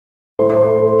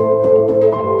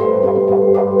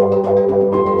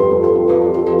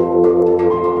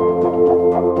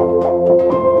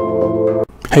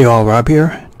Hey all, Rob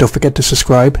here. Don't forget to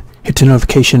subscribe, hit the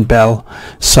notification bell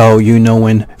so you know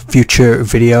when future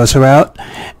videos are out.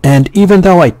 And even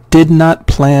though I did not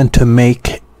plan to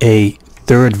make a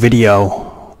third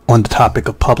video on the topic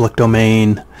of public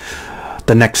domain,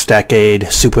 the next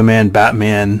decade, Superman,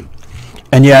 Batman,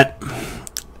 and yet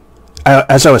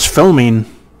as I was filming,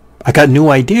 I got new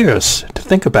ideas to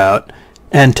think about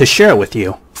and to share with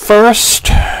you. First,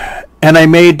 and I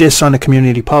made this on a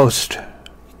community post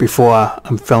before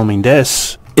I'm filming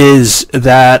this, is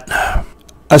that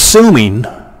assuming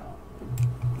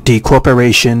the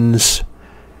corporations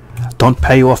don't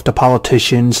pay off the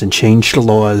politicians and change the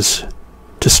laws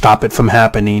to stop it from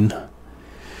happening,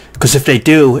 because if they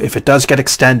do, if it does get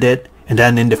extended, and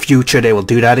then in the future they will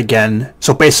do that again,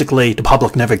 so basically the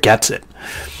public never gets it.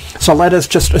 So let us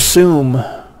just assume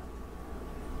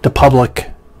the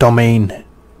public domain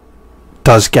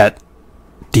does get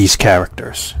these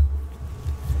characters.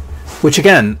 Which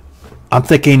again, I'm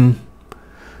thinking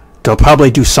they'll probably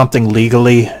do something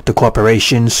legally, the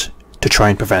corporations, to try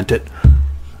and prevent it.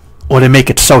 Or they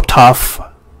make it so tough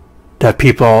that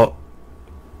people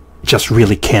just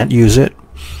really can't use it.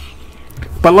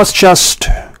 But let's just,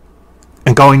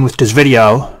 and going with this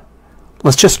video,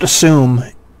 let's just assume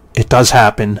it does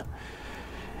happen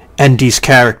and these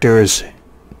characters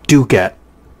do get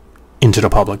into the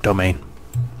public domain.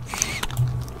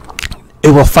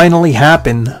 It will finally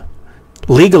happen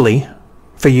legally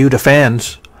for you, the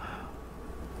fans,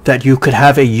 that you could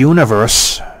have a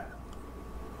universe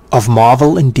of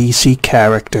Marvel and DC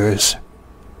characters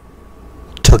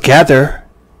together,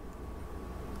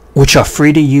 which are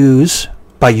free to use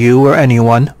by you or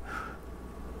anyone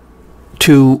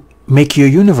to make your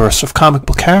universe of comic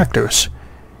book characters.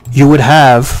 You would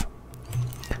have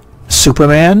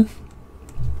Superman,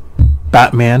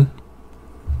 Batman,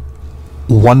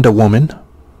 Wonder Woman,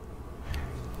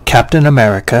 Captain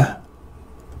America,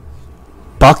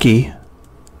 Bucky,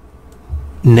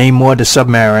 Namor the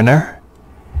Submariner,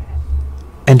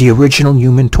 and the original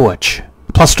Human Torch,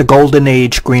 plus the Golden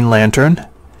Age Green Lantern,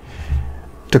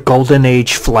 the Golden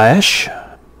Age Flash,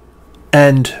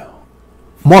 and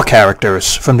more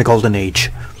characters from the Golden Age.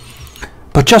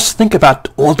 But just think about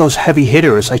all those heavy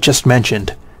hitters I just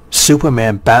mentioned: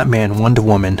 Superman, Batman, Wonder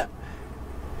Woman,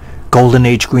 Golden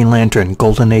Age Green Lantern,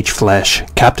 Golden Age Flash,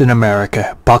 Captain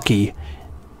America, Bucky,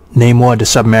 Namor the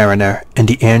Submariner, and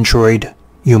the android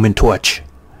Human Torch.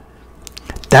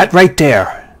 That right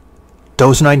there,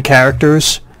 those 9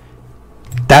 characters,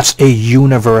 that's a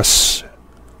universe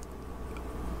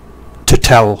to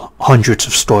tell hundreds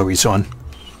of stories on.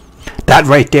 That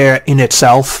right there in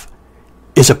itself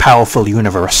is a powerful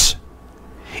universe.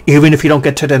 Even if you don't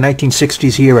get to the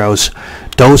 1960s heroes,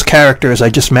 those characters I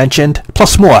just mentioned,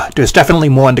 plus more, there's definitely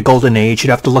more in the Golden Age, you'd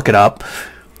have to look it up,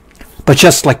 but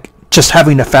just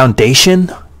having a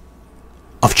foundation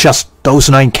of just those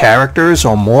 9 characters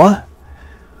or more,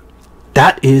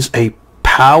 that is a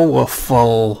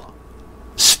powerful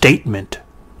statement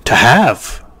to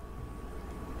have.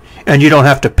 And you don't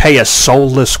have to pay a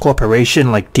soulless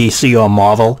corporation like DC or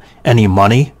Marvel any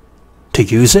money to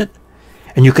use it.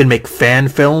 And you can make fan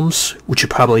films, which would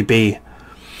probably be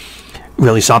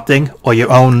really something, or your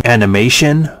own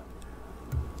animation.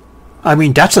 I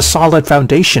mean, that's a solid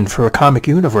foundation for a comic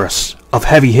universe of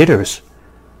heavy hitters.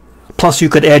 Plus you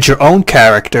could add your own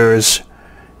characters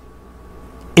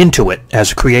into it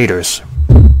as creators.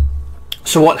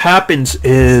 So what happens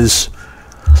is,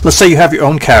 let's say you have your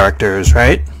own characters,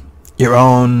 right? Your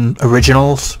own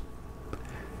originals.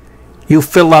 You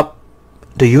fill up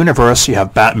the universe. You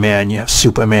have Batman, you have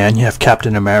Superman, you have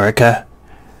Captain America,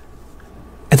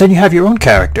 and then you have your own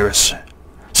characters.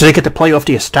 So they get to play off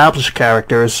the established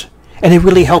characters, and it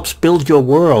really helps build your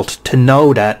world to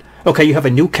know that, okay, you have a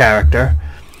new character,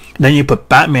 and then you put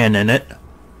Batman in it,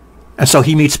 and so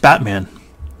he meets Batman.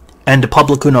 And the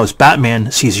public who knows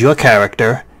Batman sees your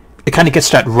character. It kind of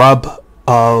gets that rub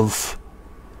of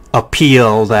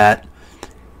appeal that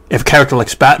if a character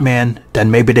likes Batman,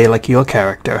 then maybe they like your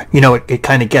character. You know, it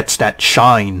kind of gets that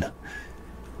shine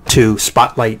to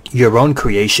spotlight your own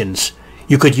creations.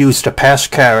 You could use the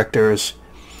past characters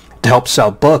to help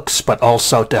sell books, but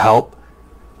also to help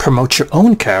promote your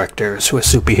own characters who are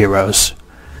superheroes.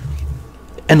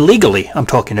 And legally, I'm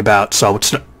talking about, so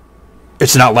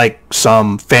it's not like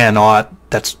some fan art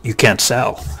that's you can't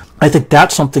sell. I think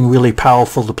that's something really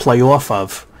powerful to play off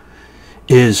of,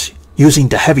 is using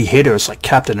the heavy hitters like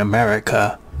Captain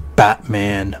America,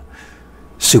 Batman,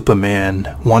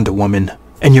 Superman, Wonder Woman,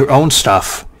 and your own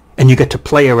stuff, and you get to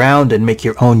play around and make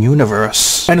your own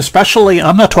universe. And especially,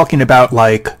 I'm not talking about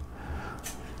like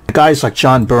guys like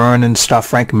John Byrne and stuff,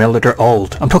 Frank Miller, they're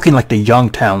old. I'm talking like the young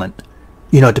talent.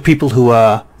 You know, the people who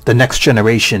are the next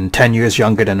generation, 10 years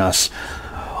younger than us.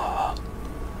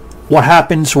 What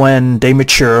happens when they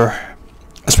mature,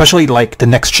 especially like the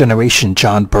next generation,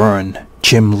 John Byrne,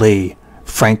 Jim Lee,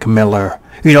 Frank Miller,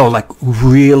 you know, like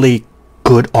really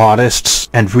good artists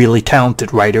and really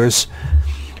talented writers,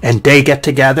 and they get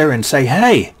together and say,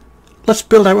 hey, let's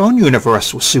build our own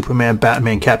universe with Superman,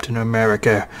 Batman, Captain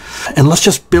America, and let's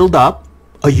just build up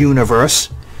a universe.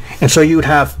 And so you'd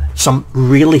have some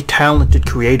really talented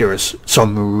creators,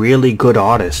 some really good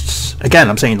artists. Again,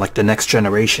 I'm saying like the next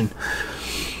generation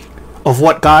of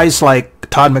what guys like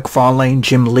Todd McFarlane,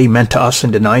 Jim Lee meant to us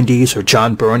in the 90s, or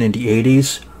John Byrne in the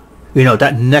 80s. You know,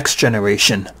 that next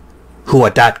generation who are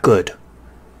that good,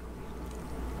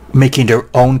 making their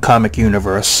own comic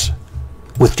universe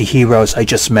with the heroes I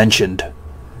just mentioned.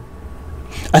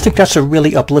 I think that's a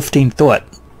really uplifting thought.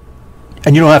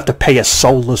 And you don't have to pay a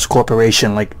soulless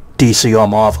corporation like DC or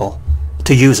Marvel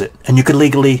to use it, and you could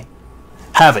legally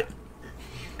have it.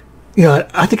 You know,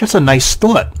 I think that's a nice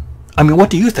thought. I mean, what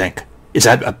do you think? Is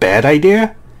that a bad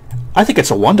idea? I think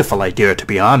it's a wonderful idea, to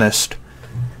be honest,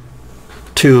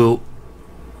 to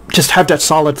just have that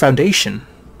solid foundation.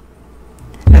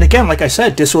 And again, like I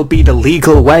said, this will be the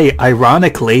legal way,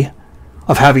 ironically,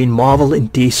 of having Marvel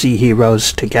and DC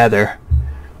heroes together,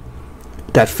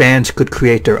 that fans could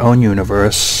create their own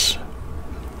universe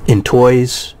in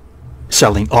toys,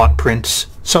 selling art prints,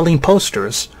 selling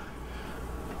posters,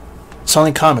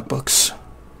 selling comic books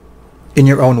in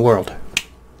your own world.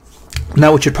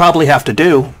 Now, what you'd probably have to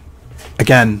do,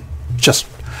 again, just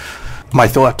my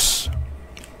thoughts,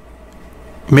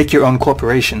 make your own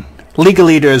corporation.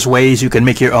 Legally, there's ways you can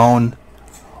make your own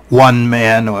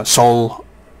one-man or sole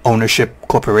ownership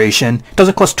corporation. It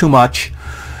doesn't cost too much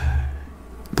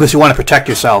because you want to protect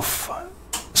yourself.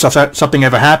 So if something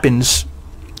ever happens,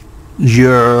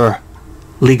 you're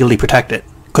legally protected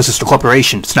because it's the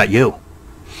corporation, it's not you.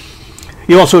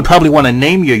 You also would probably want to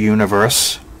name your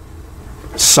universe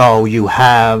so you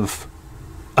have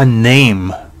a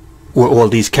name where all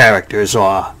these characters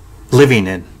are living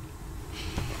in.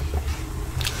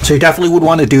 So you definitely would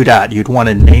want to do that. You'd want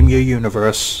to name your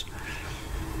universe.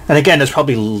 And again, there's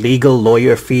probably legal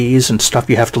lawyer fees and stuff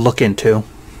you have to look into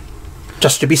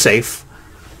just to be safe.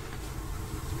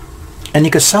 And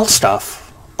you could sell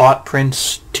stuff. Art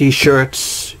prints,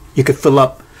 t-shirts. You could fill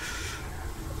up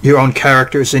your own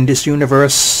characters in this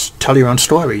universe, tell your own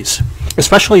stories.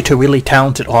 Especially to really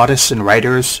talented artists and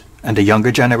writers and the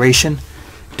younger generation.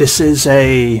 This is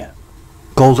a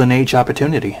golden age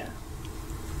opportunity.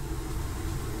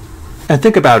 And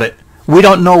think about it. We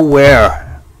don't know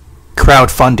where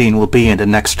crowdfunding will be in the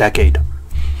next decade.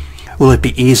 Will it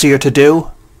be easier to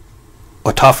do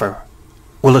or tougher?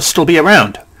 Will it still be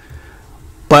around?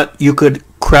 But you could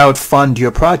crowdfund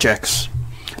your projects.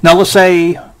 Now let's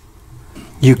say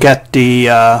you get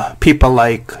the people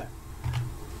like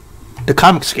the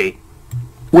Comicsgate,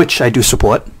 which I do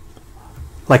support,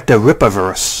 like the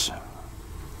Rippaverse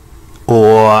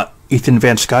or Ethan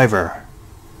Van Sciver.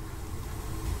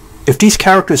 If these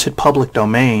characters hit public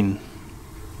domain,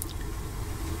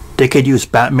 they could use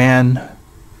Batman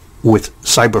with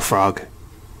Cyberfrog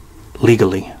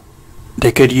legally.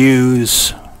 They could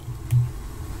use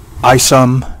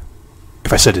Isom,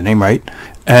 if I said the name right,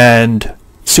 and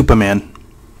Superman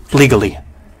legally.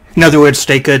 In other words,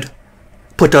 they could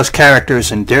put those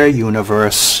characters in their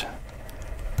universe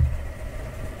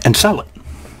and sell it.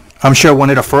 I'm sure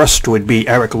one of the first would be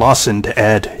Eric Lawson to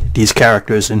add these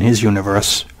characters in his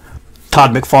universe.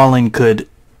 Todd McFarlane could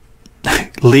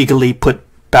legally put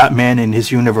Batman in his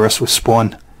universe with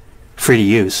Spawn free to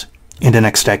use in the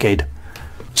next decade.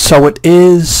 So it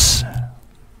is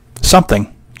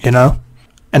something, you know?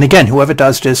 And again, whoever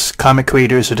does this, comic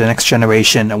creators of the next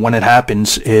generation, and when it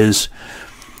happens is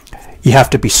you have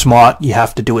to be smart, you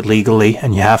have to do it legally,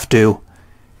 and you have to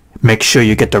make sure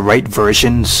you get the right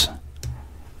versions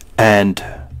and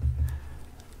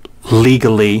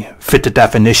legally fit the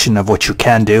definition of what you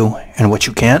can do and what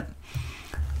you can't.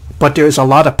 But there's a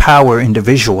lot of power in the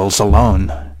visuals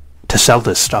alone to sell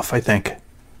this stuff, I think.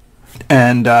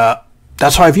 And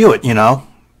that's how I view it, you know.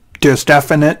 There's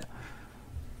definite...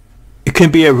 It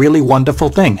can be a really wonderful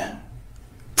thing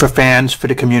for fans, for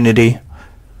the community,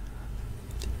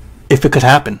 if it could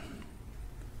happen.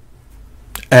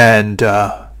 And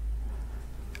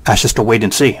that's just a wait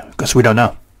and see, because we don't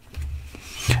know.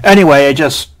 Anyway, I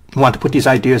just want to put these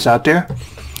ideas out there.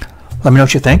 Let me know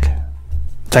what you think.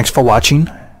 Thanks for watching.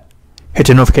 Hit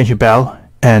the notification bell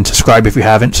and subscribe if you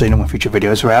haven't so you know when future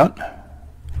videos are out.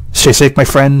 Stay safe, my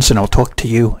friends, and I'll talk to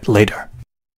you later.